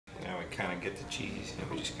kind of get the cheese and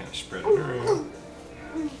we just kind of spread it around.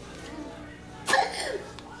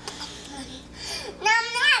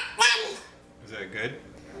 Is that good?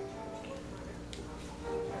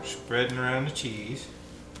 Spreading around the cheese.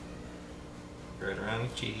 Spread around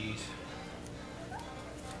the cheese.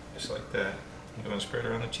 Just like that. You want to spread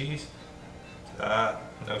around the cheese? No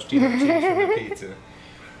stealing cheese for the pizza.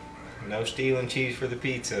 No stealing cheese for the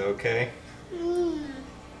pizza, okay?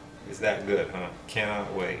 Is that good, huh?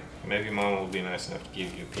 Cannot wait. Maybe Mom will be nice enough to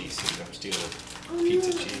give you a piece so you don't steal the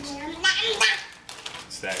pizza cheese.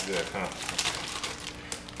 It's that good, huh?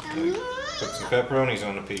 Put some pepperonis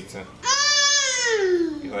on the pizza.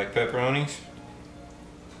 You like pepperonis?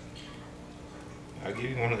 I'll give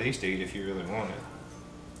you one of these to eat if you really want it.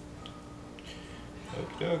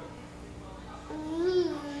 Okie doke.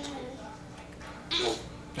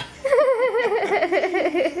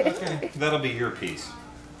 Okay, that'll be your piece.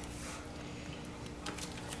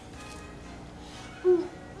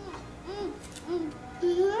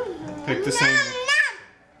 Pick the same.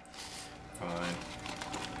 Fine.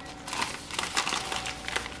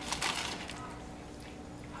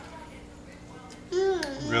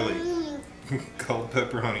 Really? Cold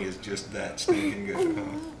pepperoni is just that stinking good, huh?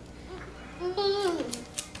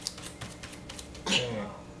 Yeah.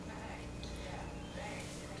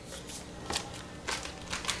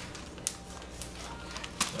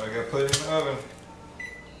 I gotta put it in the oven.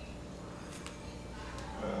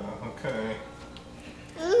 Okay.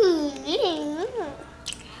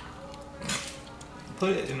 Put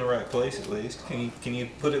it in the right place at least. Can you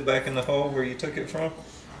put it back in the hole where you took it from?